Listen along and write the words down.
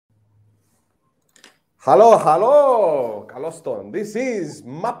Hello, Kaloston. This is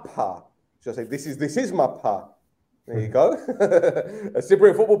Mappa. Should I say this is Mappa? There you go. A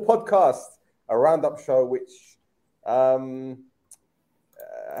Cypriot football podcast, a roundup show which has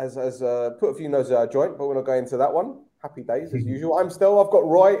put a few noses out of joint, but we're not going into that one. Happy days as usual. I'm Stel. I've got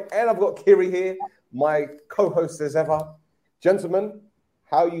Roy and I've got Kyri here, my co-host as ever. Gentlemen,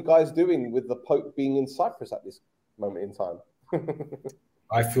 how are you guys doing with the Pope being in Cyprus at this moment in time?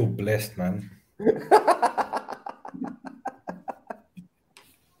 I feel blessed, man.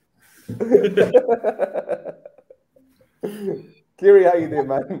 Kyri, how you doing,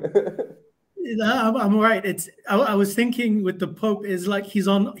 man? I'm all right. I was thinking with the Pope is like he's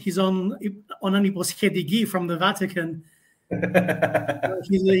on Aniposchedigi from the Vatican.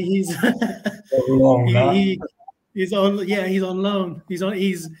 He's on loan. He's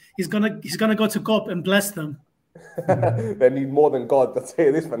gonna go to COP and bless them. They need more than God. I'll tell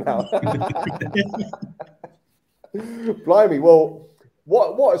you this for now. Blimey, well,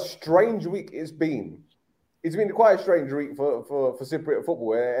 what a strange week it's been. It's been quite a strange week for Cypriot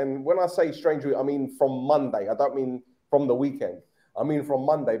football. And when I say strange week, I mean from Monday. I don't mean from the weekend. I mean from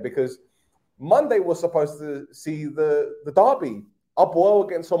Monday, because Monday was supposed to see the derby, APOEL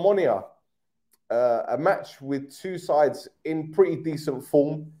against Omonoia. A match with two sides in pretty decent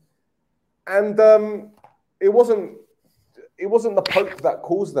form. And it wasn't the Pope that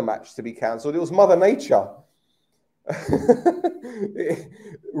caused the match to be cancelled. It was Mother Nature.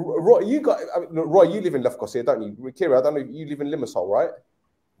 Roy, you live in Lefkosia, don't you? Kyri, I don't know. You live in Limassol, right?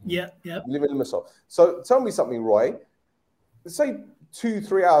 Yeah. You live in Limassol. So tell me something, Roy. Say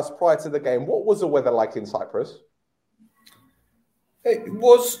 2-3 hours prior to the game, what was the weather like in Cyprus? It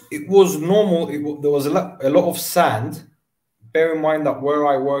was normal. There was a lot of sand. Bear in mind that where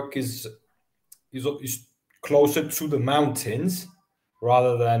I work is closer to the mountains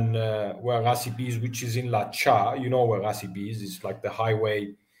rather than where Rasibi is, which is in La Cha. You know where Rasibi is. It's like the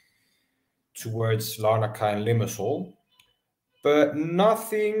highway towards Larnaca and Limassol. But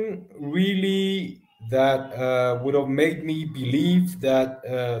nothing really that would have made me believe that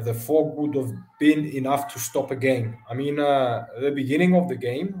the fog would have been enough to stop a game. I mean, the beginning of the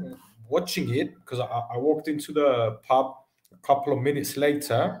game, watching it, because I walked into the pub a couple of minutes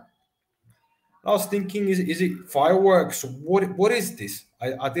later, I was thinking, is it fireworks? What is this?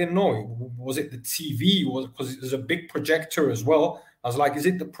 I didn't know. Was it the TV? Because there's a big projector as well. I was like, is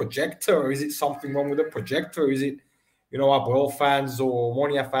it the projector, or is it something wrong with the projector? Is it, APOEL fans or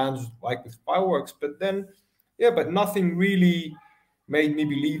Omonoia fans like with fireworks? But then, but nothing really made me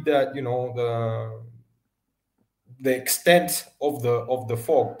believe that, the extent of the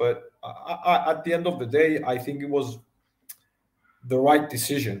fog. But at the end of the day, I think it was the right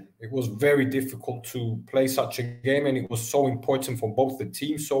decision. It was very difficult to play such a game, and it was so important for both the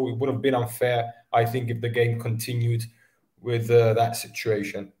teams. So it would have been unfair, I think, if the game continued with that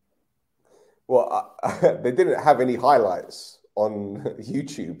situation. Well, they didn't have any highlights on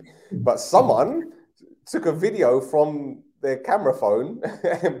YouTube, but someone took a video from their camera phone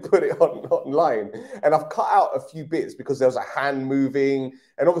and put it online. And I've cut out a few bits because there was a hand moving,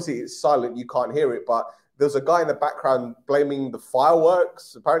 and obviously it's silent, you can't hear it, but there's a guy in the background blaming the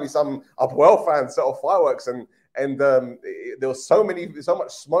fireworks. Apparently some APOEL fans set off fireworks, and there was so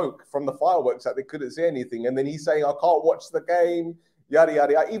much smoke from the fireworks that they couldn't see anything. And then he's saying, I can't watch the game, yada,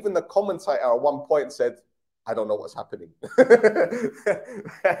 yada, yada. Even the commentator at one point said, I don't know what's happening.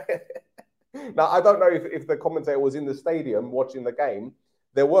 Now, I don't know if the commentator was in the stadium watching the game.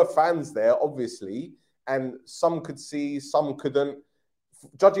 There were fans there, obviously, and some could see, some couldn't.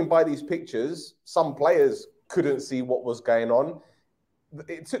 Judging by these pictures, some players couldn't see what was going on.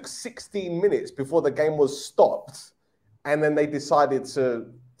 It took 16 minutes before the game was stopped, and then they decided to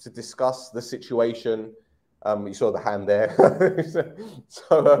discuss the situation. You saw the hand there.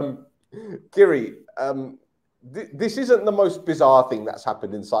 So, Kyri, this isn't the most bizarre thing that's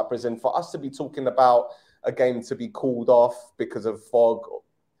happened in Cyprus, and for us to be talking about a game to be called off because of fog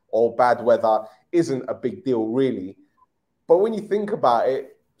or bad weather isn't a big deal, really. But when you think about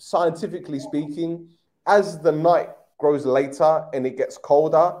it, scientifically speaking, as the night grows later and it gets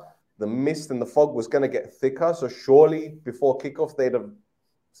colder, the mist and the fog was going to get thicker. So surely before kickoff, they'd have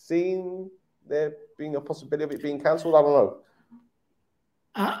seen there being a possibility of it being cancelled. I don't know.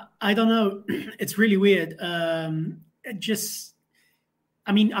 I don't know. It's really weird. I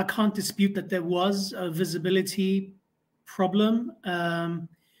can't dispute that there was a visibility problem.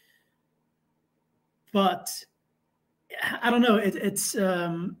 But I don't know. It's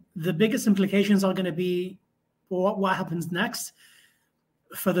the biggest implications are going to be what happens next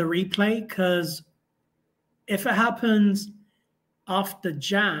for the replay, because if it happens after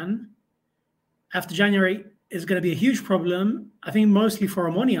Jan, after January is going to be a huge problem, I think mostly for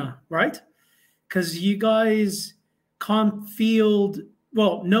Omonoia, right? Because you guys can't field,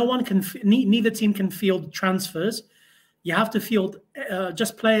 well, no one can, neither team can field transfers. You have to field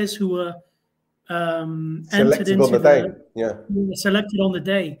just players who were entered into on the day. Yeah. Selected on the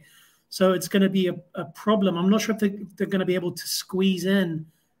day. So it's going to be a problem. I'm not sure if they're going to be able to squeeze in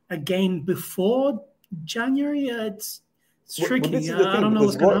a game before January. It's tricky. Well, I don't know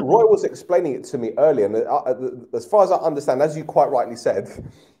what's going to happen. Roy was explaining it to me earlier, and as far as I understand, as you quite rightly said,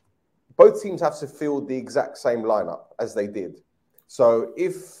 both teams have to field the exact same lineup as they did. So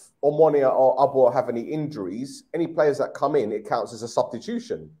if Omonoia or APOEL have any injuries, any players that come in, it counts as a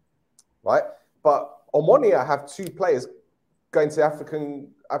substitution, right? But Omonoia have 2 players going to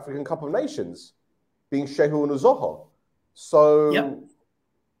African Cup of Nations, being Shehu and Uzoho. So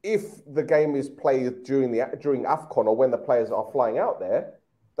if the game is played during AFCON or when the players are flying out there,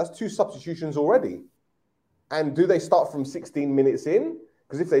 that's 2 substitutions already. And do they start from 16 minutes in?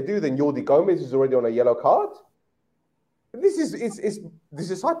 Because if they do, then Jordi Gomez is already on a yellow card. This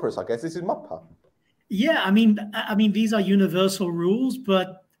is Cyprus, I guess. This is Mappa. Yeah, I mean, these are universal rules,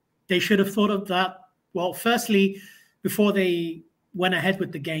 but they should have thought of that. Well, firstly, before they went ahead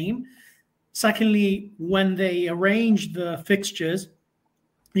with the game. Secondly, when they arranged the fixtures,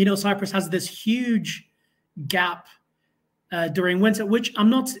 Cyprus has this huge gap during winter, which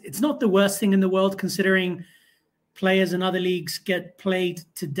it's not the worst thing in the world considering players in other leagues get played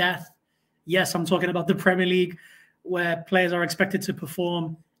to death. Yes, I'm talking about the Premier League, where players are expected to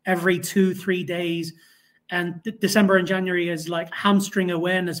perform every 2-3 days. And December and January is like hamstring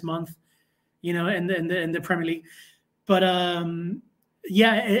awareness month, in the Premier League. But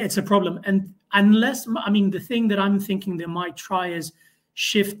it's a problem. And unless, the thing that I'm thinking they might try is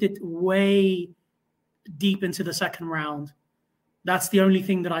shift it way deep into the second round. That's the only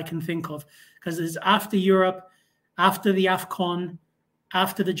thing that I can think of, because it's after Europe, after the AFCON,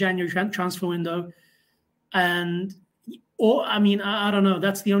 after the January transfer window. I don't know.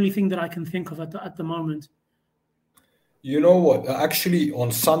 That's the only thing that I can think of at the moment. You know what? Actually,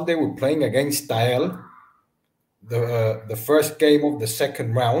 on Sunday, we're playing against Stel, the first game of the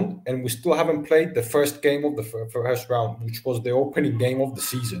second round, and we still haven't played the first game of the first round, which was the opening game of the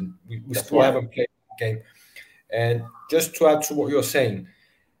season. We still haven't played the game. And just to add to what you're saying,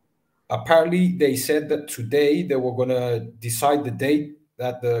 apparently they said that today they were going to decide the date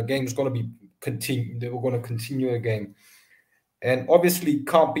that the game is going to be continued. They were going to continue the game. And obviously it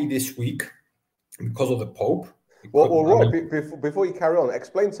can't be this week because of the Pope. Well, Roy, before you carry on,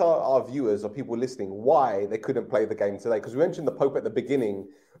 explain to our viewers or people listening why they couldn't play the game today. Because we mentioned the Pope at the beginning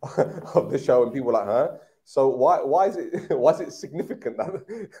of the show, and people were like, "Huh?" So why is it significant that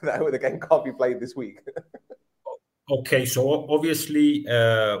the game can't be played this week? Okay, so obviously,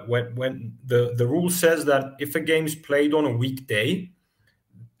 when the rule says that if a game is played on a weekday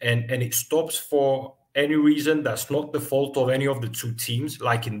and it stops for any reason that's not the fault of any of the 2 teams,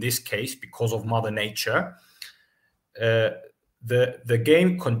 like in this case because of Mother Nature. The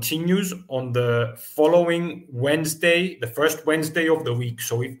game continues on the following Wednesday, the first Wednesday of the week.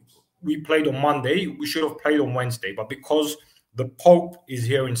 So if we played on Monday, we should have played on Wednesday. But because the Pope is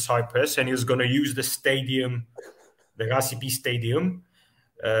here in Cyprus and he's going to use the stadium, the Rasipi Stadium,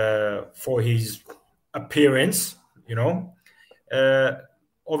 for his appearance,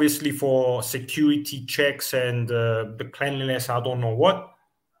 obviously for security checks and the cleanliness, I don't know what,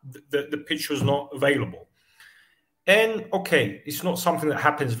 the pitch was not available. And okay, it's not something that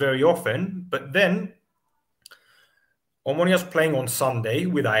happens very often, but then Omonoia's playing on Sunday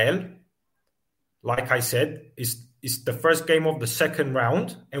with APOEL. Like I said, it's the first game of the second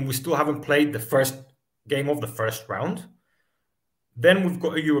round, and we still haven't played the first game of the first round. Then we've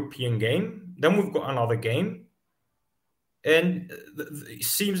got a European game. Then we've got another game. And it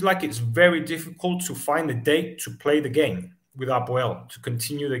seems like it's very difficult to find a date to play the game with APOEL, to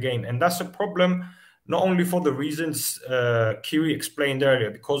continue the game. And that's a problem, not only for the reasons Kyri explained earlier,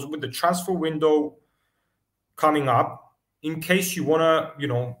 because with the transfer window coming up, in case you want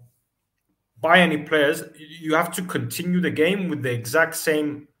to, buy any players, you have to continue the game with the exact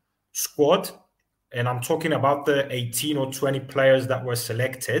same squad. And I'm talking about the 18 or 20 players that were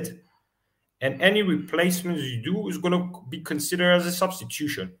selected. And any replacements you do is going to be considered as a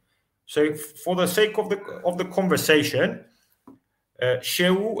substitution. So for the sake of the conversation,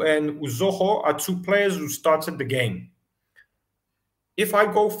 Shehu and Uzoho are 2 players who started the game. If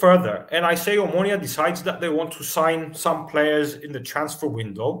I go further and I say Omonoia decides that they want to sign some players in the transfer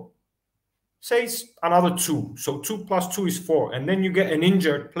window, say it's another 2. So 2 plus 2 is 4. And then you get an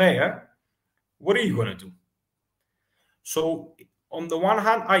injured player. What are you going to do? So on the one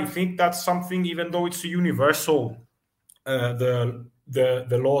hand, I think that's something, even though it's a universal, the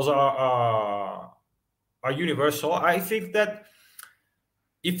laws are universal. I think that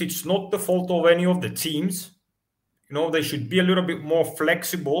if it's not the fault of any of the teams, they should be a little bit more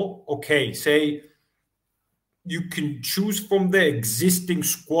flexible. Okay, say you can choose from the existing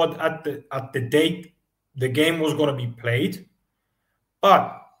squad at the date the game was going to be played.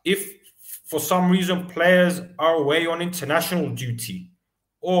 But if for some reason players are away on international duty,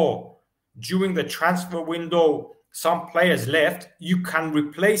 or during the transfer window some players left, you can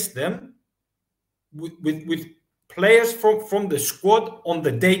replace them with players from the squad on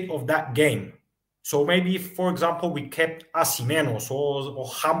the date of that game. So maybe if, for example, we kept Asimenos or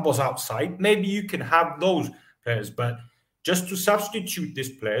Jambos outside, maybe you can have those players. But just to substitute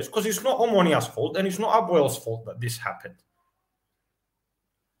these players, because it's not Omonia's fault and it's not APOEL's fault that this happened.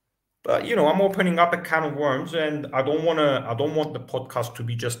 But I'm opening up a can of worms, and I don't want the podcast to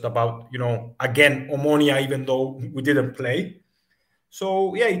be just about again Omonia, even though we didn't play.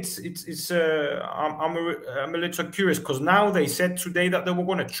 So yeah, I'm a little curious, because now they said today that they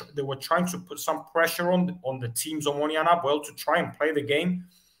were trying to put some pressure on the teams Omonia and APOEL to try and play the game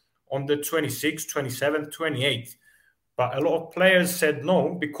on the 26th, 27th, 28th. But a lot of players said no,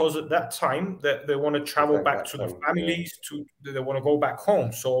 because at that time they want to travel back to the families, they want to go back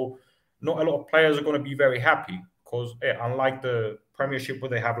home. So not a lot of players are going to be very happy, because unlike the Premiership where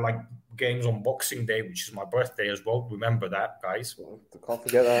they have like games on Boxing Day, which is my birthday as well. Remember that, guys. Can't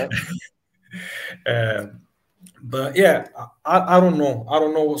forget that. But yeah, I don't know. I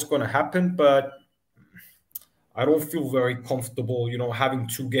don't know what's going to happen, but I don't feel very comfortable, having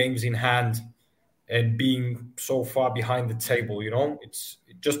 2 games in hand and being so far behind the table. It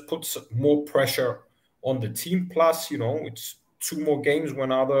just puts more pressure on the team. Plus, it's 2 more games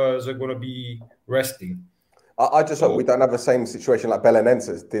when others are going to be resting. I just hope we don't have the same situation like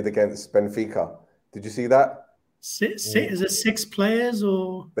Belenenses did against Benfica. Did you see that? Is it 6 players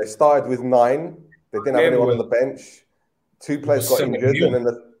or? They started with 9. They didn't have anyone on the bench. 2 players got injured, and then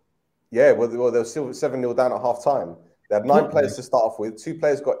there was still 7-0 down at half time. They had 9 players to start off with. 2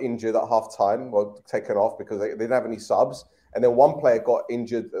 players got injured at half time, taken off because they didn't have any subs, and then 1 player got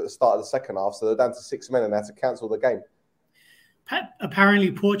injured at the start of the second half, so they're down to 6 men and they had to cancel the game.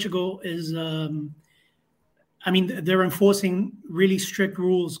 Apparently, Portugal is. They're enforcing really strict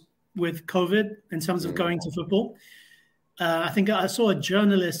rules with COVID in terms of going to football. I think I saw a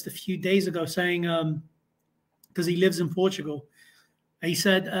journalist a few days ago saying, because he lives in Portugal, he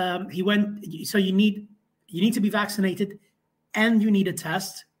said he went. So you need to be vaccinated, and you need a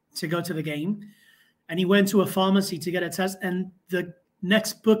test to go to the game. And he went to a pharmacy to get a test, and the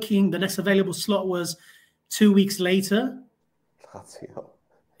next available slot was 2 weeks later.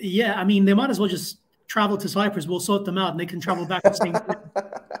 Yeah, they might as well just travel to Cyprus. We'll sort them out, and they can travel back to St.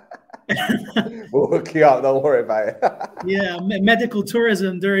 We'll hook you up. Don't worry about it. Yeah, medical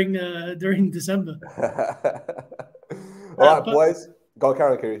tourism during December. All right, boys. Go,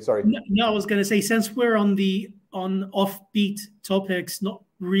 Kyri. Sorry. No, I was going to say, since we're on offbeat topics, not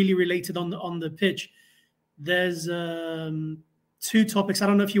really related on the pitch, there's 2 topics. I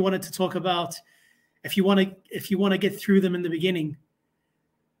don't know if you wanted to talk about. If you want to get through them in the beginning.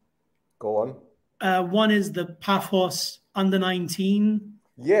 Go on. One is the Paphos under-19.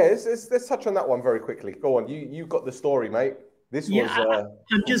 Yes, let's touch on that one very quickly. Go on. You got the story, mate.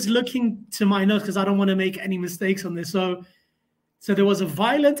 I'm just looking to my notes because I don't want to make any mistakes on this. So there was a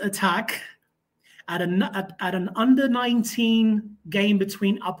violent attack at an under-19 game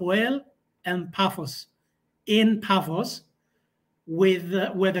between APOEL and Paphos in Paphos, where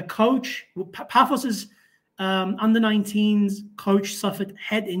the coach, Paphos's under-19's coach suffered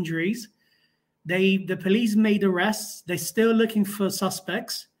head injuries. The police made arrests. They're still looking for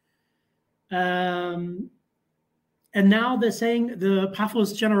suspects. And now they're saying, the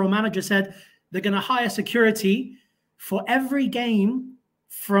Paphos general manager said they're going to hire security for every game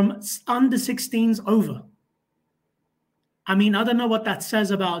from under 16s over. I don't know what that says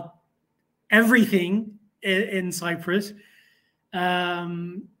about everything in Cyprus.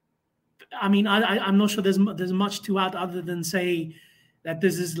 I'm not sure there's much to add other than say that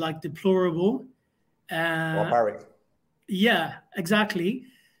this is like deplorable. Barbaric. Yeah, exactly.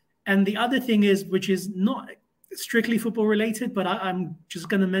 And the other thing is, which is not strictly football related, but I'm just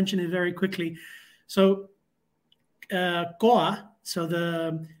going to mention it very quickly. So COA, so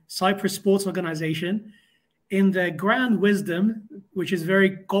the Cyprus Sports Organization, in their grand wisdom, which is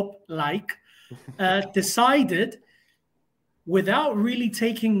very GOP-like, decided, without really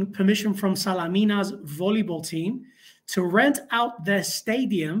taking permission from Salamina's volleyball team, to rent out their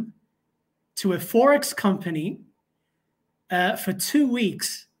stadium to a Forex company for 2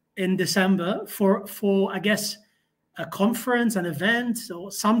 weeks in December for I guess a conference, an event,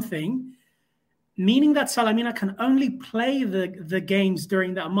 or something, meaning that Salamina can only play the games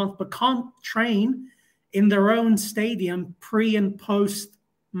during that month, but can't train in their own stadium pre and post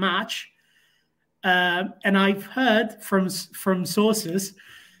match. And I've heard from sources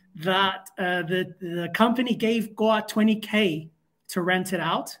that the company gave Goa 20K to rent it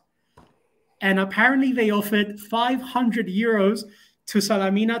out, and apparently they offered 500 euros to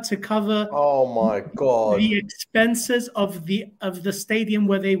Salamina to cover Oh my God. the expenses of the stadium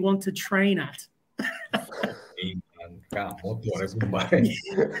where they want to train at.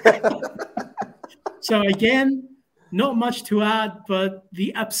 So again, not much to add, but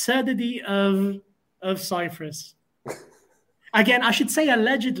the absurdity of Cyprus. Again, I should say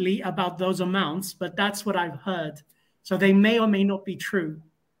allegedly about those amounts, but that's what I've heard. So they may or may not be true.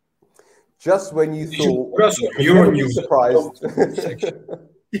 Just when you thought you're surprised,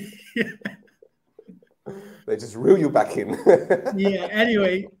 they just reel you back in. Yeah.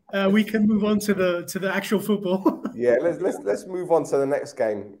 Anyway, we can move on to the actual football. Yeah. Let's move on to the next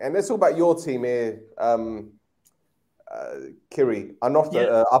game, and let's talk about your team here, Kyri.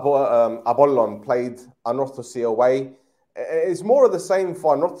 Apollon played Anorthosis away. It's more of the same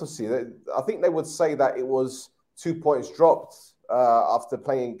for Anorthosis. I think they would say that it was 2 points dropped after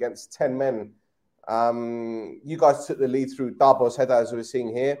playing against 10 men. You guys took the lead through Dabo's header, as we're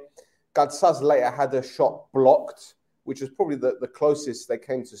seeing here. Gadsaz later had a shot blocked, which was probably the closest they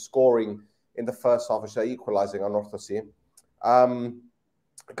came to scoring in the first half, which they're equalising Anorthosis.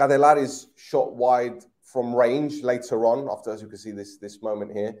 Gadelari's shot wide from range later on, after, as you can see, this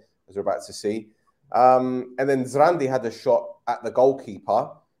moment here, as we're about to see. And then Zrandi had a shot at the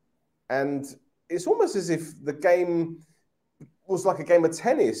goalkeeper. And it's almost as if the game was like a game of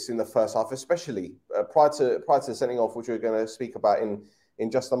tennis in the first half, especially prior to sending off, which we're going to speak about in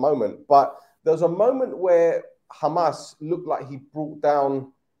just a moment. But there was a moment where Hamas looked like he brought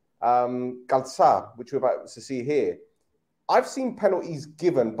down Galsa, which we're about to see here. I've seen penalties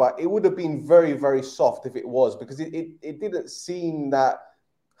given, but it would have been very, very soft if it was, because it didn't seem that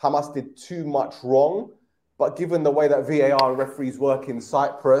Hamas did too much wrong. But given the way that VAR and referees work in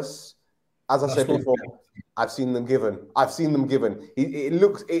Cyprus, as I said before, I've seen them given. It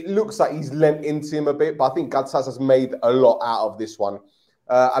looks like he's lent into him a bit, but I think Gadsaz has made a lot out of this one.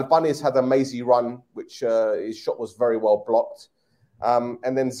 Albanis had a mazy run, which his shot was very well blocked.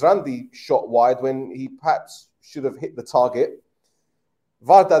 And then Zrandi shot wide when he perhaps should have hit the target.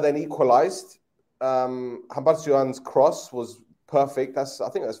 Varda then equalised. Hambarcian's cross was perfect. I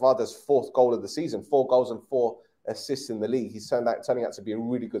think that's Varda's fourth goal of the season. 4 goals and 4 assists in the league. He's turning out to be a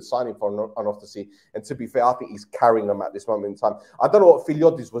really good signing for Anorthosis. And to be fair, I think he's carrying them at this moment in time. I don't know what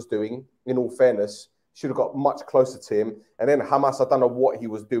Filiodis was doing, in all fairness. Should have got much closer to him. And then Hamas, I don't know what he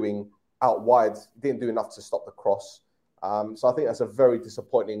was doing out wide. Didn't do enough to stop the cross. So I think that's a very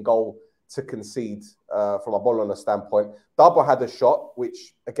disappointing goal to concede from a Apollon standpoint. Dabo had a shot,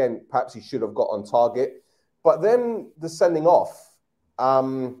 which, again, perhaps he should have got on target. But then the sending off,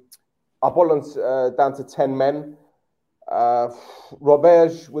 Apollon's down to 10 men.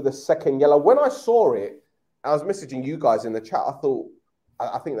 Roberge with a second yellow. When I saw it, I was messaging you guys in the chat.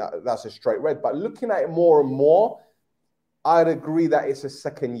 I think that's a straight red. But looking at it more and more, I'd agree that it's a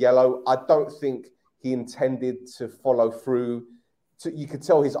second yellow. I don't think he intended to follow through. You could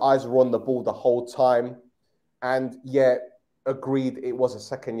tell his eyes were on the ball the whole time. And yet, agreed it was a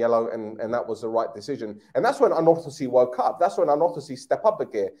second yellow, and that was the right decision. And that's when Anorthosis woke up. That's when Anorthosis stepped up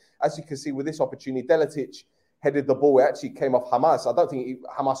again. As you can see with this opportunity, Delitic headed the ball. It actually came off Hamas. I don't think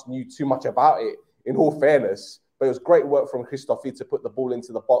Hamas knew too much about it, in all fairness. But it was great work from Christofi to put the ball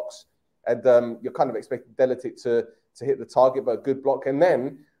into the box. And you're kind of expecting Delitic to hit the target, but a good block. And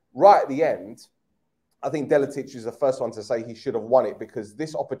then, right at the end, I think Delitic is the first one to say he should have won it, because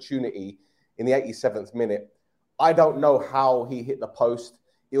this opportunity in the 87th minute, I don't know how he hit the post.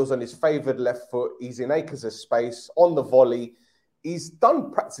 He was on his favoured left foot. He's in acres of space on the volley. He's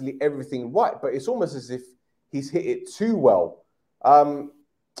done practically everything right, but it's almost as if he's hit it too well.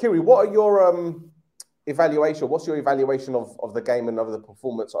 Kyri, what are your evaluation? What's your evaluation of the game and of the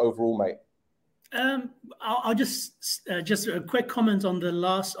performance overall, mate? I'll just a quick comment on the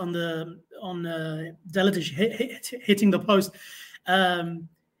last on Delitic hitting the post.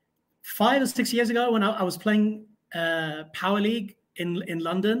 5 or 6 years ago, when I was playing Power League in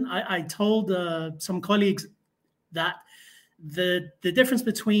London, I told some colleagues that the difference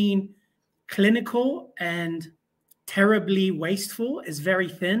between clinical and terribly wasteful is very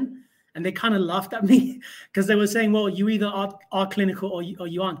thin, and they kind of laughed at me because they were saying, "Well, you either are clinical or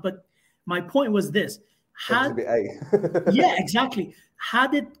you aren't." But my point was this: Yeah, exactly.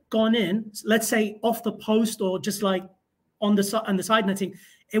 Had it gone in, let's say off the post or just like on the side netting,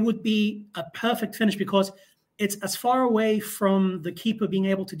 it would be a perfect finish because it's as far away from the keeper being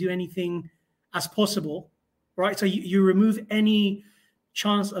able to do anything as possible, right? So you remove any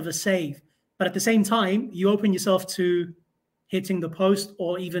chance of a save, but at the same time, you open yourself to hitting the post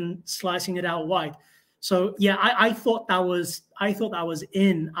or even slicing it out wide. So yeah, I thought that was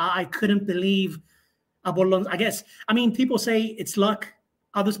in. I couldn't believe Apollon. I guess, I mean, people say it's luck.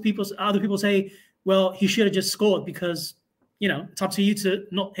 Other people say, well, he should have just scored because, you know, it's up to you to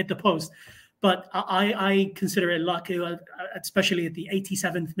not hit the post. But I consider it luck, especially at the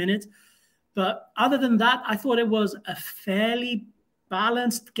 87th minute. But other than that, I thought it was a fairly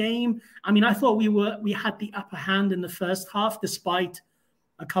balanced game. I mean, I thought we had the upper hand in the first half, despite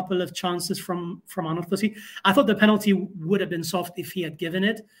a couple of chances from Anorthosi. I thought the penalty would have been soft if he had given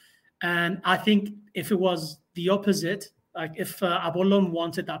it. And I think if it was the opposite, like if Apollon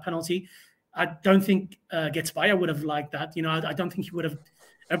wanted that penalty, I don't think Getspaya would have liked that. You know, I don't think he would have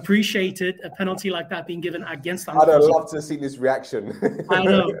appreciated a penalty like that being given against Anorthosi. I'd have loved to see this reaction. I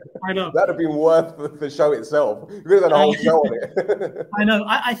know. That'd have been worth the show itself. You could have done a whole show on it. I know.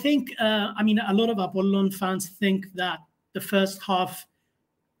 I think, I mean, a lot of Apollon fans think that the first half,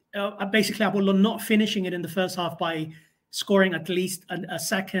 basically Apollon not finishing it in the first half by scoring at least a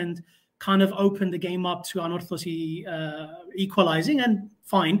second, kind of opened the game up to Anorthosi equalizing, and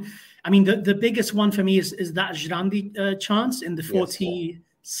fine. I mean, the biggest one for me is that Jrandi chance in the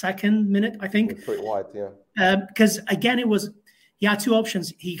 42nd minute, I think. Pretty wide, yeah. Because again, he had two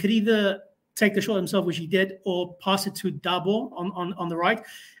options. He could either take the shot himself, which he did, or pass it to Dabo on the right.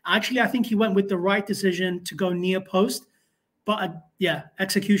 Actually, I think he went with the right decision to go near post. But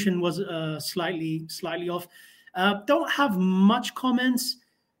execution was slightly off. Don't have much comments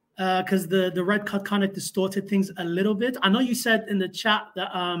because the red card kind of distorted things a little bit. I know you said in the chat that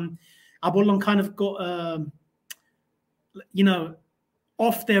Apollon kind of got,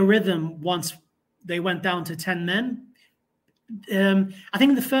 off their rhythm once they went down to 10 men. I think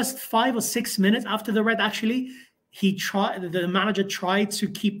in the first 5 or 6 minutes after the red, actually, the manager tried to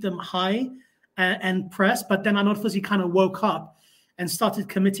keep them high and press, but then Anorthosi kind of woke up and started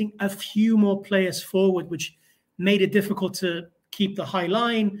committing a few more players forward, which made it difficult to keep the high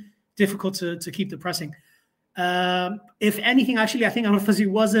line, difficult to keep the pressing. If anything, actually, I think Anorthosi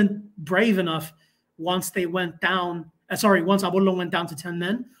wasn't brave enough once they went down. Once Apollon went down to 10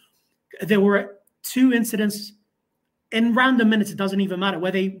 men. There were 2 incidents in random minutes, it doesn't even matter,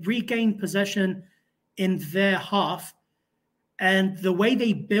 where they regained possession in their half, and the way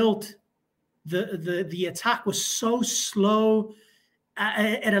they built the attack was so slow.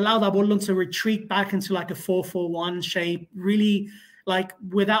 It allowed Apollon to retreat back into like a 4-4-1 shape, really like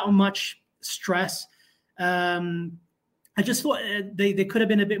without much stress. I just thought they could have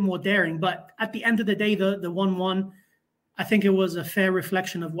been a bit more daring, but at the end of the day, the 1-1, I think it was a fair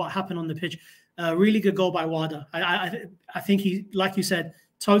reflection of what happened on the pitch. Really good goal by Wada. I think he, like you said,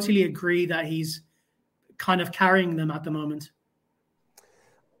 totally agree that he's kind of carrying them at the moment.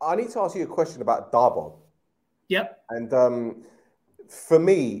 I need to ask you a question about Dabo. Yep. And for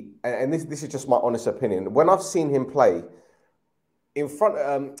me, and this is just my honest opinion, when I've seen him play, in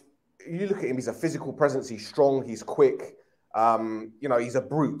front, you look at him, he's a physical presence, he's strong, he's quick, he's a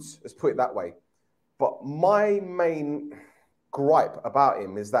brute, let's put it that way. But my main gripe about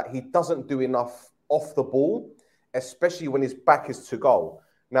him is that he doesn't do enough off the ball, especially when his back is to goal.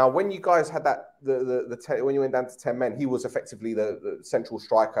 Now, when you guys had that, when you went down to 10 men, he was effectively the central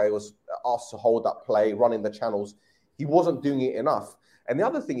striker. He was asked to hold up play, running the channels. He wasn't doing it enough. And the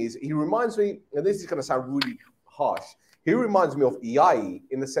other thing is, he reminds me, and this is going to sound really harsh, he reminds me of Iai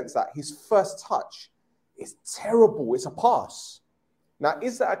in the sense that his first touch is terrible. It's a pass. Now,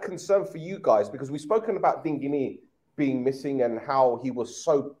 is that a concern for you guys? Because we've spoken about Dingini being missing and how he was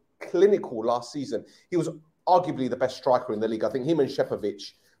so clinical last season. He was arguably the best striker in the league. I think him and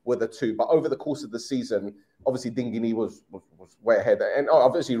Shepovic were the two. But over the course of the season, obviously Dingini was way ahead. And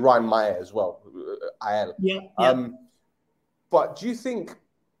obviously Ryan Meyer as well. AL. Yeah. But do you think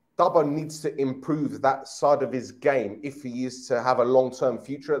Dabo needs to improve that side of his game if he is to have a long-term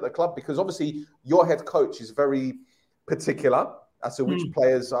future at the club? Because obviously your head coach is very particular as to which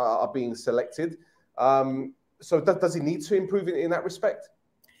players are being selected. So does he need to improve in that respect?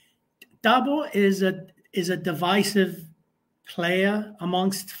 Dabo is a divisive player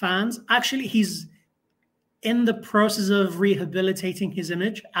amongst fans. Actually, he's in the process of rehabilitating his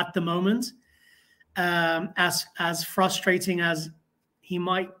image at the moment. As frustrating as he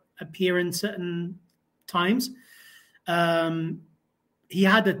might appear in certain times, he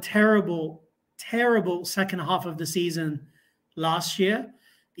had a terrible terrible second half of the season last year.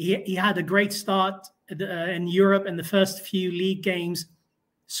 He had a great start in Europe in the first few league games,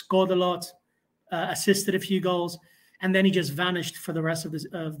 scored a lot, assisted a few goals, and then he just vanished for the rest of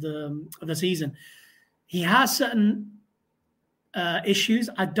the season. He has certain issues.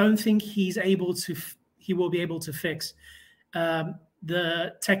 I don't think he will be able to fix.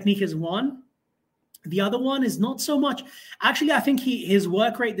 The technique is one. The other one is not so much. Actually, I think his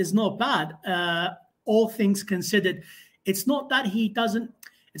work rate is not bad. All things considered, it's not that he doesn't.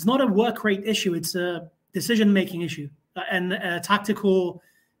 It's not a work rate issue. It's a decision-making issue and a tactical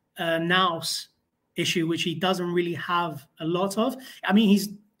nous issue, which he doesn't really have a lot of. I mean,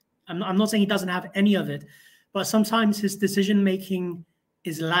 I'm not saying he doesn't have any of it, but sometimes his decision-making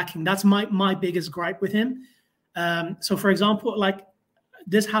is lacking. That's my biggest gripe with him. So, for example, like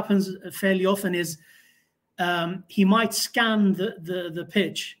this happens fairly often is he might scan the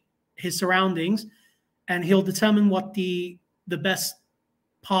pitch, his surroundings, and he'll determine what the best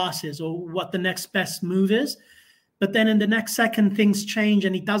pass is or what the next best move is. But then in the next second, things change,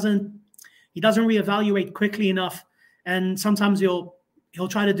 and he doesn't reevaluate quickly enough. And sometimes he'll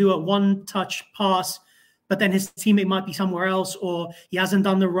try to do a one-touch pass, but then his teammate might be somewhere else, or he hasn't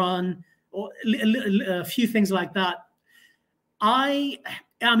done the run, or a few things like that. I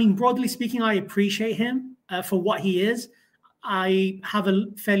mean, broadly speaking, I appreciate him for what he is. I have a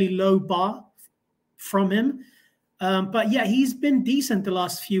fairly low bar from him. But yeah, he's been decent the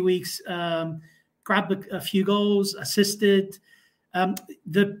last few weeks. Grabbed a few goals, assisted.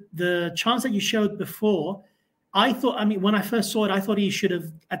 The chance that you showed before, when I first saw it, I thought he should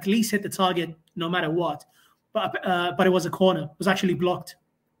have at least hit the target no matter what. But it was a corner. It was actually blocked.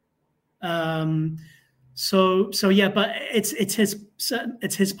 So yeah, but it's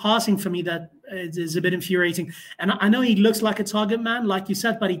his passing for me that is a bit infuriating. And I know he looks like a target man, like you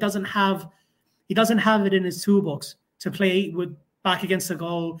said, but he doesn't have it in his toolbox to play with back against the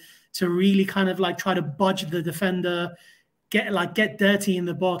goal, to really kind of like try to budge the defender, get dirty in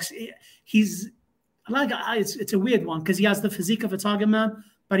the box. It's a weird one because he has the physique of a target man,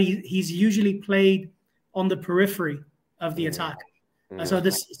 but he's usually played on the periphery of the attack. So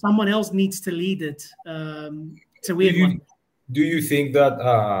someone else needs to lead it. It's a weird one. Do you think that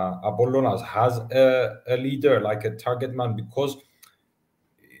Apollon has a leader, like a target man? Because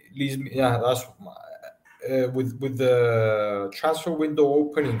that's with the transfer window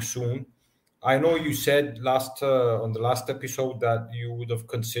opening soon. I know you said on the last episode that you would have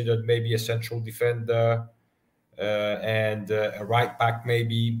considered maybe a central defender and a right back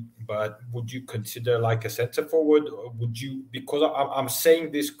maybe, but would you consider like a centre forward? Or would you? Because I'm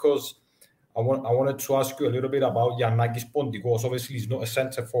saying this because I wanted to ask you a little bit about Giannakis Pontikos. Obviously, he's not a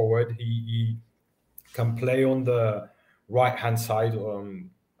centre forward. He can play on the right hand side.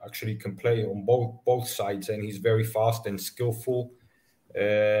 Actually, can play on both sides, and he's very fast and skillful.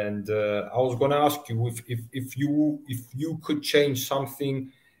 And I was going to ask you if you could change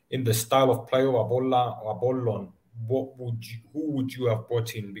something in the style of play of Apollon, who would you have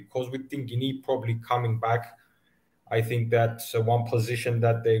brought in? Because with Tingini probably coming back, I think that's one position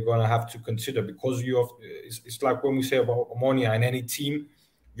that they're going to have to consider, because it's like when we say about Omonoia in any team,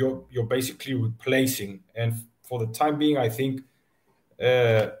 you're basically replacing. And for the time being, I think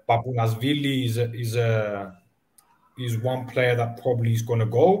Papounasvili is one player that probably is going to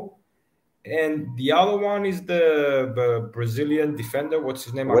go. And the other one is the Brazilian defender. What's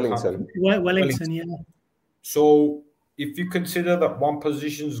his name? Wellington, yeah. So if you consider that one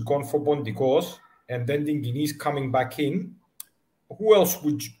position is gone for Pontikos and then Tingini is coming back in, who else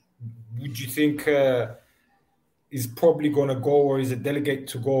would you think is probably going to go, or is a delegate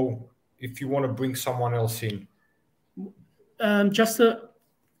to go if you want to bring someone else in?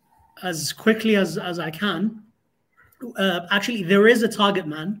 As quickly as I can, actually, there is a target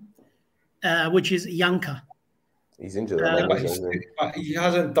man, which is Janka. He's injured. But he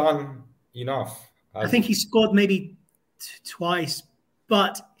hasn't done enough. I think he scored maybe twice,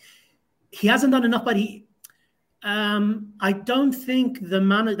 but he hasn't done enough. But I don't think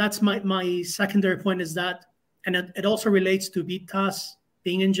that's my secondary point, is that, and it also relates to Vitas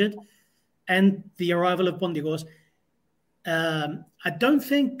being injured and the arrival of Pontikos. I don't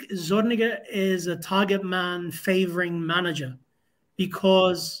think Zorniger is a target man favoring manager,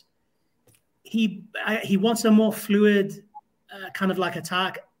 because he wants a more fluid kind of like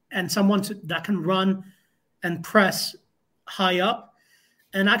attack, and someone that can run and press high up.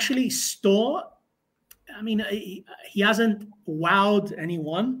 And actually Store, I mean, he hasn't wowed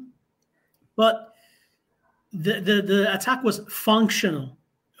anyone, but the attack was functional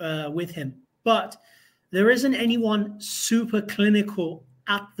with him. But there isn't anyone super clinical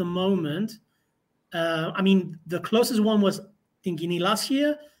at the moment I mean, the closest one was Tingini last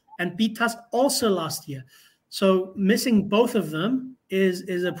year and Pitas also last year. So missing both of them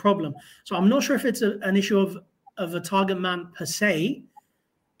is a problem. So I'm not sure if it's an issue of a target man per se,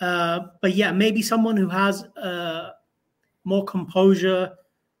 but yeah, maybe someone who has more composure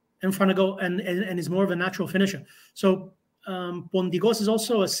in front of goal and is more of a natural finisher. So Pondigos is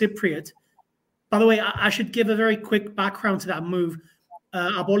also a Cypriot. By the way, I should give a very quick background to that move.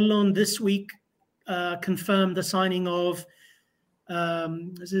 Apollon this week confirmed the signing of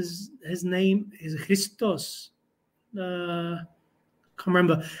his name is Christos. Can't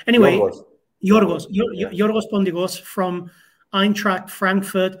remember. Anyway, Yorgos Pondigos from Eintracht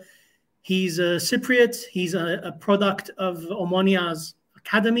Frankfurt. He's a Cypriot. He's a product of Omonia's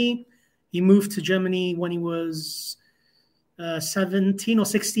academy. He moved to Germany when he was 17 or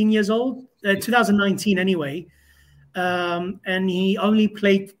 16 years old, 2019 anyway. And he only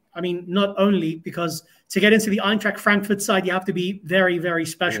played, I mean, not only, because to get into the Eintracht Frankfurt side, you have to be very, very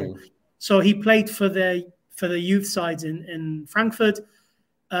special. So he played for the youth sides in Frankfurt,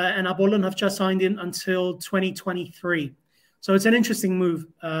 and Apollon have just signed him until 2023. So it's an interesting move.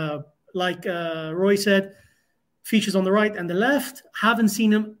 Like Roy said, features on the right and the left. Haven't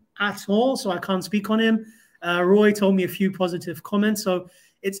seen him at all, so I can't speak on him. Roy told me a few positive comments, so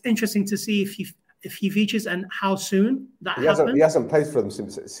it's interesting to see if he features and how soon that happens. He hasn't played for them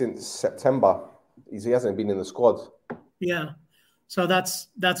since September. He hasn't been in the squad. Yeah, so that's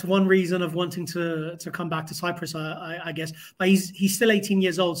one reason of wanting to come back to Cyprus, I guess. But he's still 18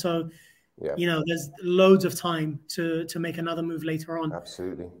 years old, so you know there's loads of time to make another move later on.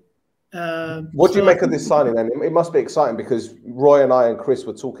 Absolutely. What do you make of this signing? And it must be exciting because Roy and I and Chris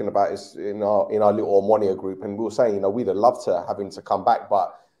were talking about this in our little Omonoia group, and we were saying, we'd have loved to have him to come back,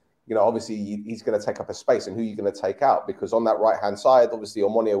 but obviously he's going to take up a space, and who are you going to take out? Because on that right-hand side, obviously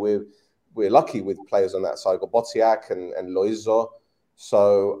Omonoia, we're lucky with players on that side. Got Botiak and Loizo.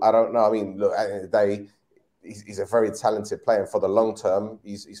 So I don't know. I mean, look, at the end of the day, he's a very talented player, and for the long term,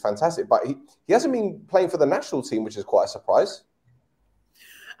 he's fantastic. But he hasn't been playing for the national team, which is quite a surprise.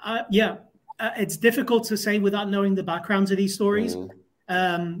 It's difficult to say without knowing the backgrounds of these stories,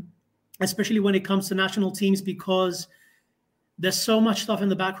 especially when it comes to national teams, because there's so much stuff in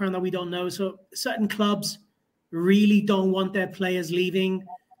the background that we don't know. So certain clubs really don't want their players leaving.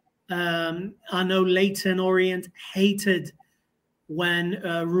 I know Leyton Orient hated when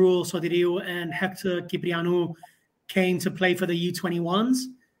Ruel Sodiriou and Hector Ciprianu came to play for the U21s.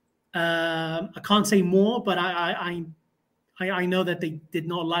 I can't say more, but I know that they did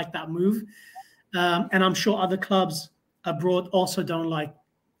not like that move. And I'm sure other clubs abroad also don't like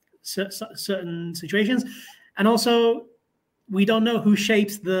certain situations. And also, we don't know who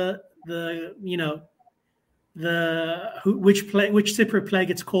shapes which Cypriot player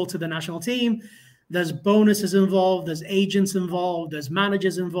gets called to the national team. There's bonuses involved, there's agents involved, there's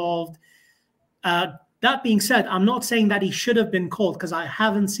managers involved. That being said, I'm not saying that he should have been called because I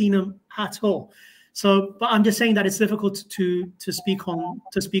haven't seen him at all. So, but I'm just saying that it's difficult to speak on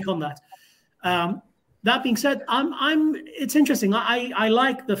that. That being said, it's interesting. I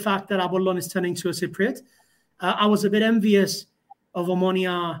like the fact that Apollon is turning to a Cypriot. I was a bit envious of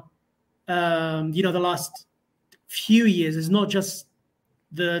Omonia, the last few years. It's not just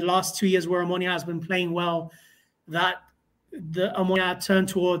the last 2 years where Omonia has been playing well, that the Omonia turned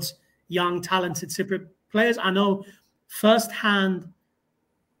towards young, talented Cypriot players. I know firsthand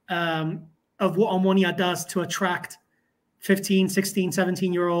of what Omonia does to attract 15, 16,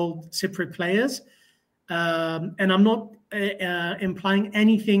 17-year-old Cypriot players. And I'm not implying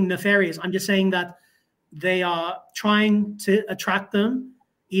anything nefarious. I'm just saying that they are trying to attract them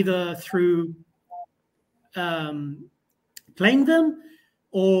either through playing them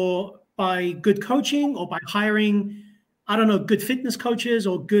or by good coaching or by hiring, good fitness coaches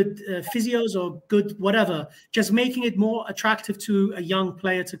or good physios or good whatever, just making it more attractive to a young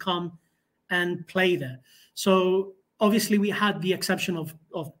player to come and play there. So obviously we had the exception of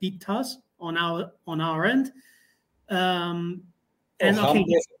Pitas on our end.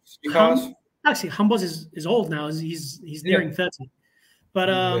 Actually, Hambos is old now. He's nearing 30. But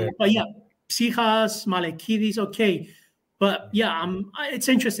yeah, Psichas, Malekidis, okay. But yeah, it's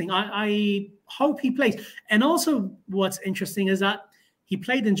interesting. I hope he plays. And also what's interesting is that he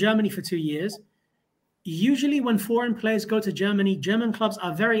played in Germany for 2 years. Usually when foreign players go to Germany, German clubs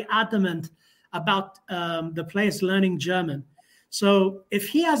are very adamant about the players learning German. So if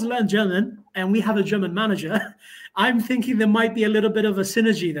he has learned German and we have a German manager, I'm thinking there might be a little bit of a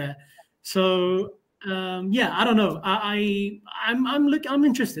synergy there. So I don't know. I'm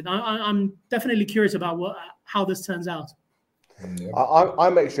interested. I'm definitely curious about how this turns out. Yeah.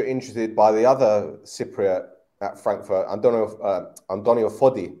 I'm extra interested by the other Cypriot at Frankfurt, Antonio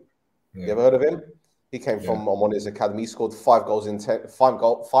Fodi. Yeah. You ever heard of him? He came from Omonia's academy. He scored 5 goals in 5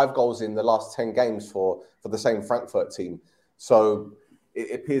 goals in the last 10 games for the same Frankfurt team. So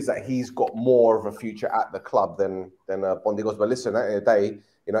it appears that he's got more of a future at the club than Bondigos. But listen, at the end of the day,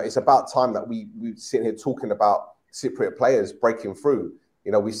 you know, it's about time that we sit here talking about Cypriot players breaking through.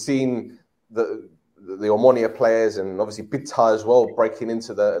 You know, we've seen the Omonia players and obviously Bita as well breaking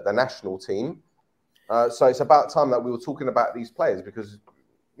into the national team. So it's about time that we were talking about these players because,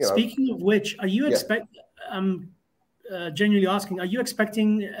 you know. Speaking of which, are you genuinely asking, are you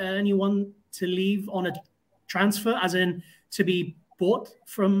expecting anyone to leave on a transfer, as in to be bought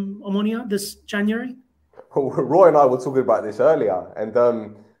from Omonia this January? Roy and I were talking about this earlier, and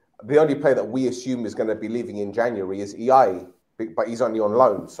the only player that we assume is going to be leaving in January is EI, but he's only on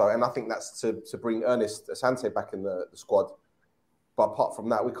loan. So, and I think that's to bring Ernest Asante back in the squad. But apart from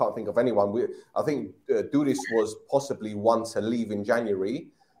that, we can't think of anyone. I think Duris was possibly one to leave in January,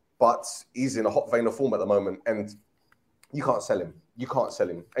 but he's in a hot vein of form at the moment, and you can't sell him. You can't sell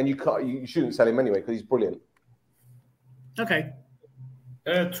him, and you shouldn't sell him anyway because he's brilliant. Okay.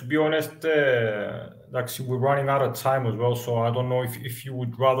 To be honest, we're running out of time as well, so I don't know if you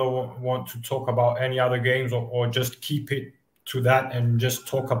would rather want to talk about any other games or just keep it to that and just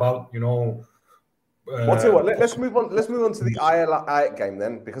talk about, you know. Let's move on. Let's move on to the APOEL game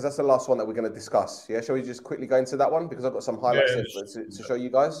then, because that's the last one that we're going to discuss. Yeah, shall we just quickly go into that one because I've got some highlights to show you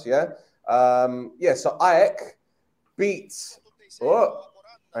guys. Yeah, So APOEL beats.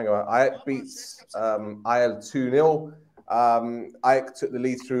 APOEL beats APOEL 2-0. APOEL took the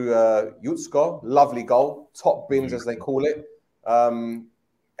lead through Jutsko. Lovely goal, top bins as they call it. And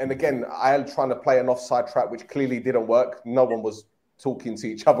again, APOEL trying to play an offside trap, which clearly didn't work. No one was talking to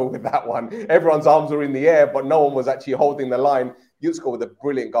each other with that one. Everyone's arms were in the air, but no one was actually holding the line. Jutsko with a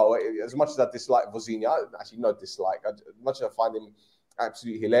brilliant goal. As much as I dislike Vozinha, actually no dislike. As much as I find him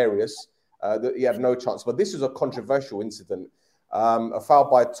absolutely hilarious, he had no chance. But this is a controversial incident. A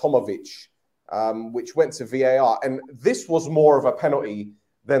foul by Tomovic, which went to VAR. And this was more of a penalty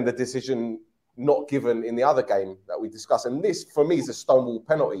than the decision not given in the other game that we discussed. And this, for me, is a stonewall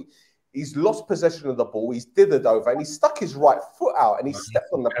penalty. He's lost possession of the ball. He's dithered over and he stuck his right foot out and he stepped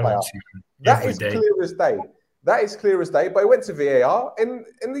on the player. That is clear as day. That is clear as day. But he went to VAR and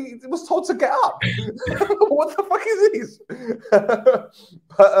he was told to get up. What the fuck is this?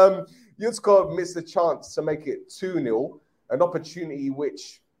 But Jutsko missed the chance to make it 2-0, an opportunity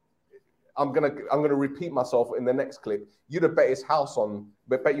which I'm gonna repeat myself in the next clip. You'd have bet your house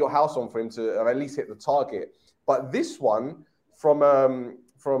on for him to at least hit the target. But this one from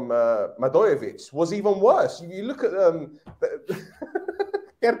Madojevic was even worse. You look at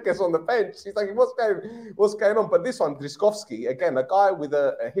Kerkes on the bench. He's like, what's going on? But this one, Driskovski, again, a guy with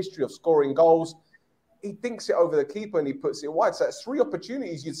a history of scoring goals. He dinks it over the keeper and he puts it wide. So that's 3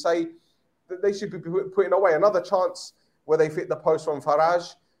 opportunities you'd say that they should be putting away. Another chance where they fit the post from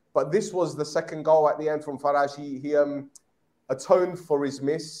Faraj. But this was the second goal at the end from Faraj. He atoned for his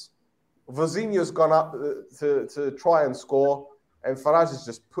miss. Vozinha's gone up to try and score. And Faraj has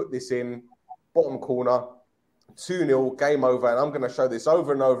just put this in, bottom corner, 2-0, game over. And I'm going to show this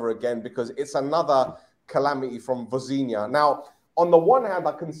over and over again because it's another calamity from Vozinha. Now, on the one hand,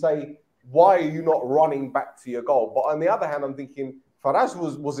 I can say, why are you not running back to your goal? But on the other hand, I'm thinking, Faraj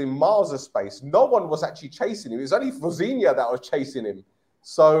was in miles of space. No one was actually chasing him. It was only Vozinha that was chasing him.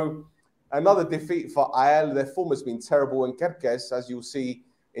 So another defeat for APOEL. Their form has been terrible. And Kerkes, as you'll see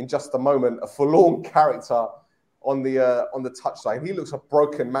in just a moment, a forlorn character on the touchline. He looks a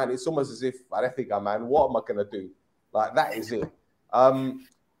broken man. It's almost as if, Arefiga, man, what am I going to do? Like, that is it.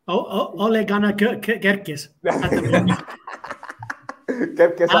 Ole gana Kerkes.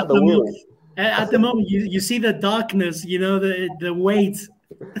 Kerkes at the wheel. At the moment, you see the darkness, you know, the weight.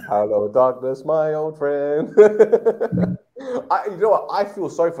 Hello, darkness, my old friend. You know what? I feel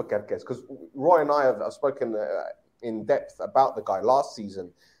sorry for Kerkes because Roy and I have spoken in depth about the guy last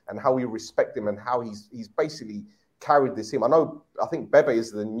season and how we respect him and how he's basically carried this team. I think Bebe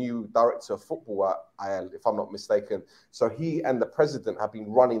is the new director of football at APOEL, if I'm not mistaken. So he and the president have been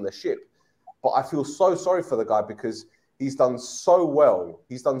running the ship. But I feel so sorry for the guy because he's done so well.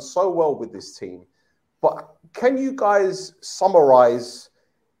 He's done so well with this team. But can you guys summarize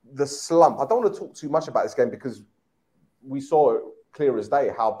the slump? I don't want to talk too much about this game because we saw it clear as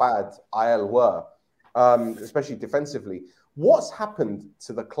day how bad APOEL were, especially defensively. What's happened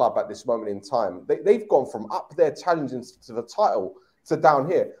to the club at this moment in time? They've gone from up there challenging to the title to down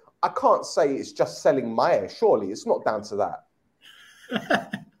here. I can't say it's just selling Maya. Surely it's not down to that.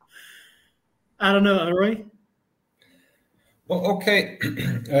 I don't know, Roy. Well, okay.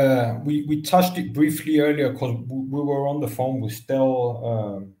 We touched it briefly earlier because we were on the phone with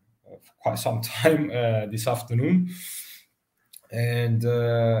Stel for quite some time this afternoon. And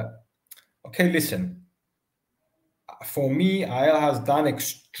okay, listen. For me, AEL has done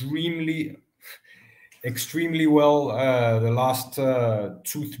extremely well the last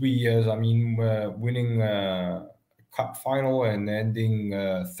 2-3 years. I mean, winning cup final and ending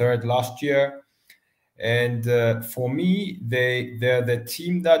third last year. And for me, they're the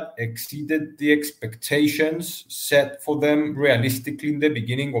team that exceeded the expectations set for them realistically in the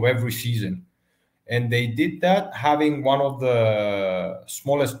beginning of every season. And they did that having one of the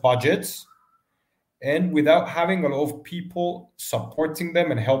smallest budgets and without having a lot of people supporting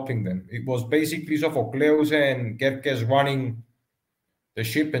them and helping them. It was basically Sophocleus and Kerkes running the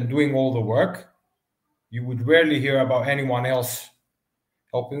ship and doing all the work. You would rarely hear about anyone else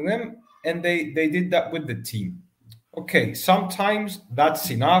helping them. And they did that with the team. Okay, sometimes that's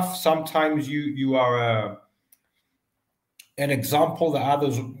enough. Sometimes you are an example that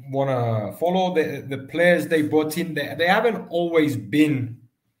others want to follow. The players they brought in, they haven't always been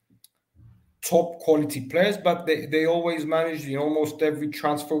top quality players, but they always managed in almost every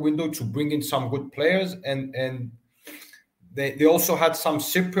transfer window to bring in some good players. And they also had some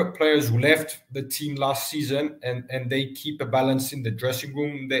Cypriot players who left the team last season, and they keep a balance in the dressing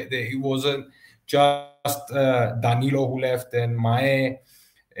room. It wasn't just Danilo who left and Mae,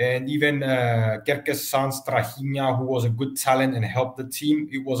 and even Kerkes Sans Trahinha, who was a good talent and helped the team.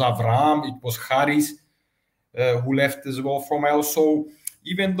 It was Avram, it was Haris who left as well from AEL. So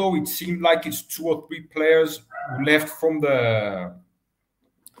even though it seemed like it's 2 or 3 players who left from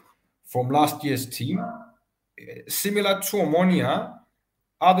last year's team, similar to Omonoia,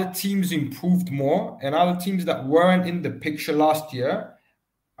 other teams improved more, and other teams that weren't in the picture last year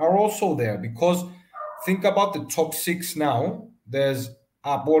are also there. Because think about the top 6 now. There's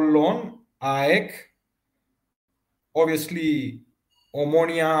Apollon, AEK, obviously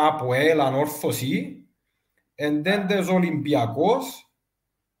Omonoia, APOEL and Orthosi, and then there's Olympiacos,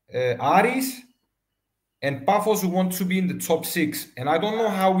 Aris, and Paphos who want to be in the top 6. And I don't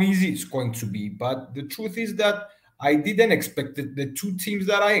know how easy it's going to be, but the truth is that I didn't expect it. The 2 teams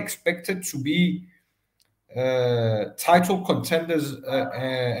that I expected to be title contenders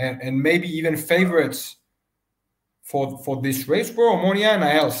and maybe even favorites for this race were Omonoia and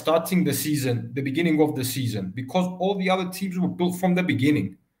AEL starting the beginning of the season, because all the other teams were built from the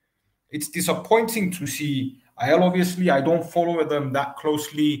beginning. It's disappointing to see AEL. Obviously, I don't follow them that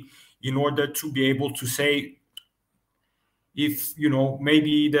closely in order to be able to say if,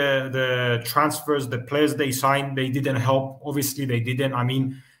 maybe the transfers, the players they signed, they didn't help. Obviously, they didn't. I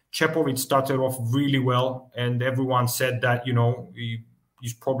mean, Cepovic started off really well, and everyone said that,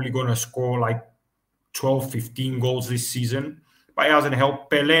 he's probably going to score like 12, 15 goals this season, but it hasn't helped.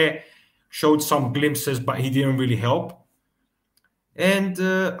 Pelé showed some glimpses, but he didn't really help. And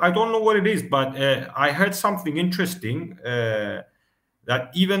I don't know what it is, but I heard something interesting,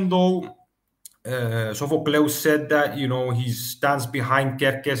 that even though Sophocleus said that, he stands behind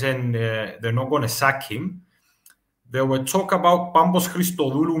Kerkes and they're not going to sack him, there were talk about Pampos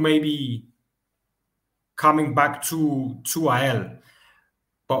Christodoulou maybe coming back to AEL.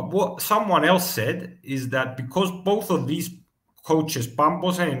 But what someone else said is that because both of these coaches,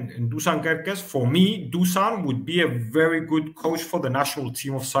 Pampos and Dusan Kerkes, for me, Dusan would be a very good coach for the national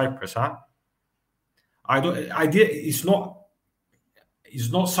team of Cyprus. It's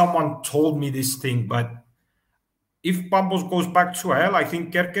not someone told me this thing, but if Pampos goes back to AEL, I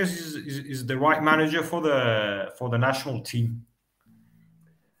think Kerkes is the right manager for the national team.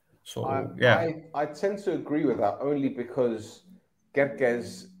 So I tend to agree with that only because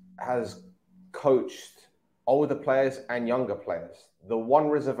Kerkes has coached older players and younger players. The one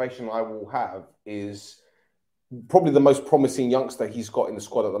reservation I will have is probably the most promising youngster he's got in the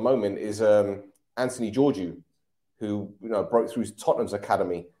squad at the moment is Anthony Georgiou, who broke through Tottenham's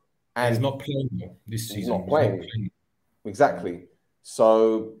academy, and he's not playing this season. He's not playing. Exactly.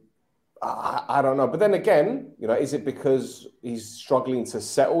 So I don't know. But then again, is it because he's struggling to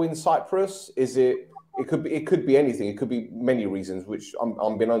settle in Cyprus? Is it? It could be anything. It could be many reasons, which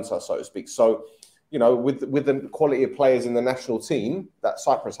unbeknownst to us, so to speak. So, with the quality of players in the national team that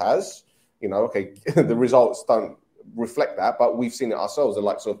Cyprus has, okay, the results don't reflect that, but we've seen it ourselves, the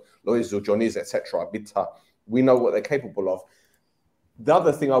likes of Loizo, Johnny's, etc. Bitta. We know what they're capable of. The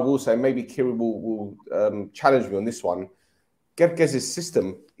other thing I will say, maybe Kyri will challenge me on this one. Kerkes'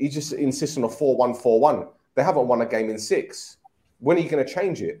 system, he just insists on a 4-1-4-1. They haven't won a game in 6. When are you going to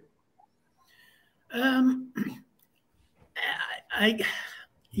change it?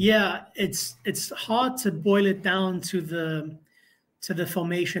 Yeah, it's hard to boil it down to the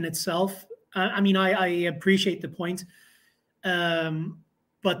formation itself. I mean, I appreciate the point,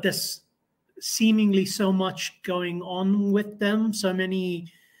 but there's seemingly so much going on with them, so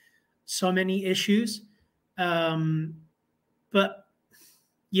many issues. But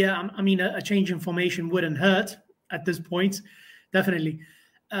yeah, I mean, a change in formation wouldn't hurt at this point, definitely.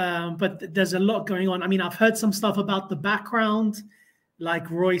 But there's a lot going on. I mean, I've heard some stuff about the background, like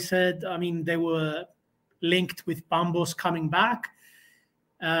Roy said. I mean, they were linked with Bambos coming back,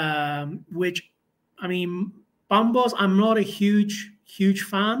 which, I mean, Bambos, I'm not a huge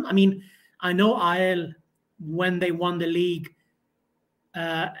fan. I mean, I know APOEL, when they won the league,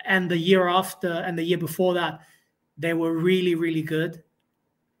 and the year after and the year before that, they were really, really good.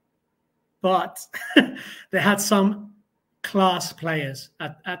 But they had some class players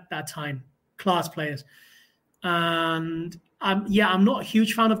at that time, class players. And I'm not a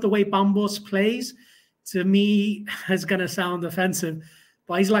huge fan of the way Bambos plays. To me, it's going to sound offensive,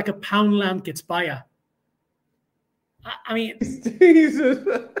 but he's like a Poundland Gitspaya. I mean, Jesus.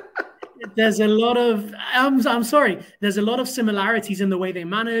 There's a lot of, I'm sorry, there's a lot of similarities in the way they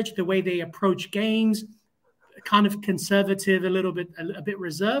manage, the way they approach games, kind of conservative, a bit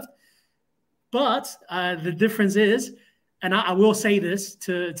reserved. But the difference is, and I will say this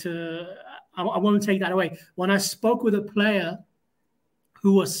I won't take that away. When I spoke with a player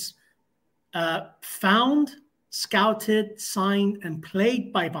who was found, scouted, signed, and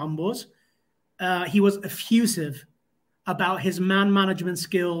played by Bambos, he was effusive about his man management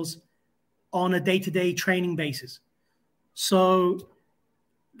skills on a day-to-day training basis. So,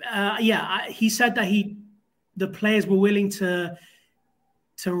 he said that the players were willing to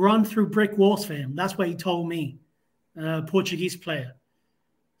run through brick walls for him. That's what he told me, Portuguese player.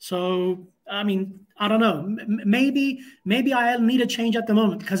 So, I mean, I don't know. Maybe I need a change at the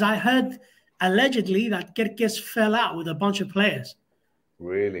moment, because I heard allegedly that Kerkez fell out with a bunch of players.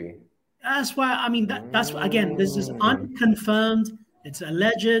 Really? That's why, I mean, that's again, this is unconfirmed. It's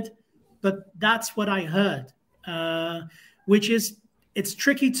alleged, but that's what I heard, which is, it's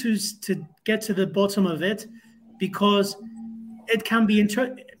tricky to get to the bottom of it, because it can be,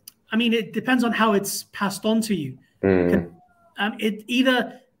 I mean, it depends on how it's passed on to you. It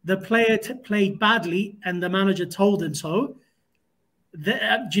either the player played badly and the manager told him so. Do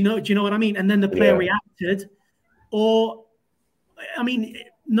you know what I mean? And then the player reacted, or, I mean,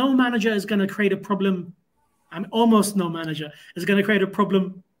 no manager is going to create a problem. Almost no manager is going to create a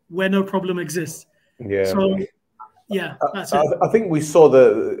problem where no problem exists. Yeah. So, yeah, that's it. I think we saw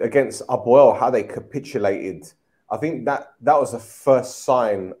against APOEL how they capitulated. I think that was the first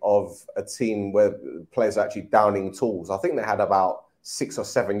sign of a team where players are actually downing tools. I think they had about 6 or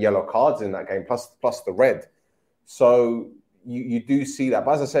 7 yellow cards in that game, plus the red. So you do see that.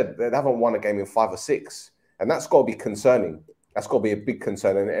 But as I said, they haven't won a game in 5 or 6. And that's got to be concerning. That's got to be a big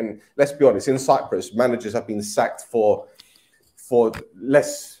concern. And let's be honest, in Cyprus, managers have been sacked for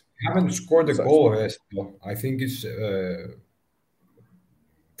less. Haven't scored a goal. I think it's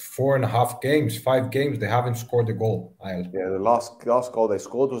 4.5 games, 5 games. They haven't scored a goal. Yeah, the last goal they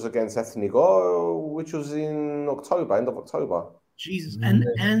scored was against Ethnigo, which was in October, end of October. Jesus, and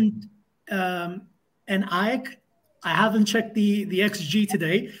AEK, I haven't checked the XG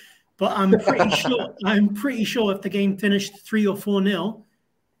today, but I'm pretty sure if the game finished 3 or 4-0,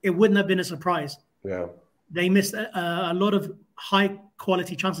 it wouldn't have been a surprise. Yeah, they missed a lot of high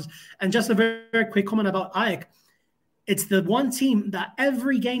quality chances. And just a very, very quick comment about AEK. It's the one team that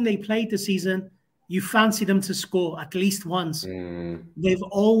every game they played this season, you fancy them to score at least once. They've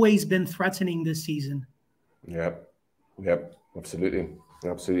always been threatening this season. Yep, absolutely.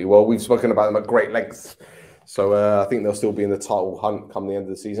 Well, we've spoken about them at great length. So I think they'll still be in the title hunt come the end of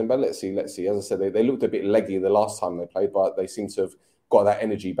the season. But let's see. As I said, they looked a bit leggy the last time they played, but they seem to have got that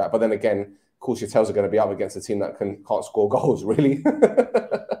energy back. But then again, of course, your tails are going to be up against a team that can't score goals, really.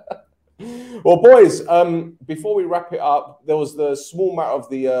 Well, boys, before we wrap it up, there was the small matter of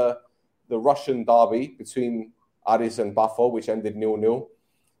the Russian derby between Aris and Bafo, which ended 0-0.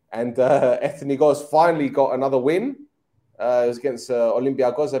 And Ethnigo's finally got another win. It was against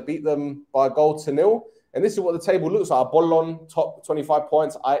Olympiacos. They beat them by a goal to 0. And this is what the table looks like. Apollon, top 25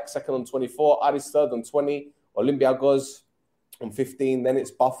 points. AEK, second on 24. Aris, third on 20. Olympiacos on 15. Then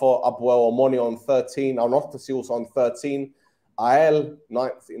it's Bafo, APOEL, Omonoia on 13. Anorthosis also on 13. AEL,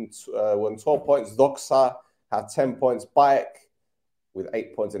 ninth on 12 points. Doxa have 10 points. AEK with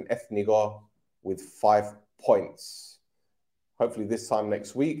 8 points. And Ethnigo with 5 points. Hopefully this time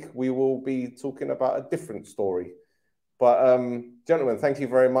next week, we will be talking about a different story. But gentlemen, thank you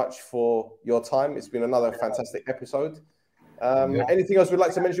very much for your time. It's been another fantastic episode. Anything else we'd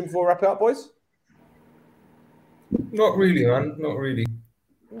like to mention before we wrap it up, boys? Not really, man. Not really.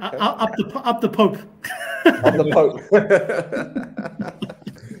 Okay. Up the Pope. Up the Pope.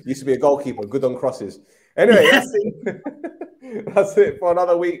 Used to be a goalkeeper, good on crosses. Anyway, that's it. That's it for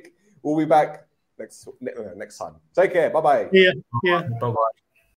another week. We'll be back next time. Take care. Bye-bye. Yeah. Bye-bye.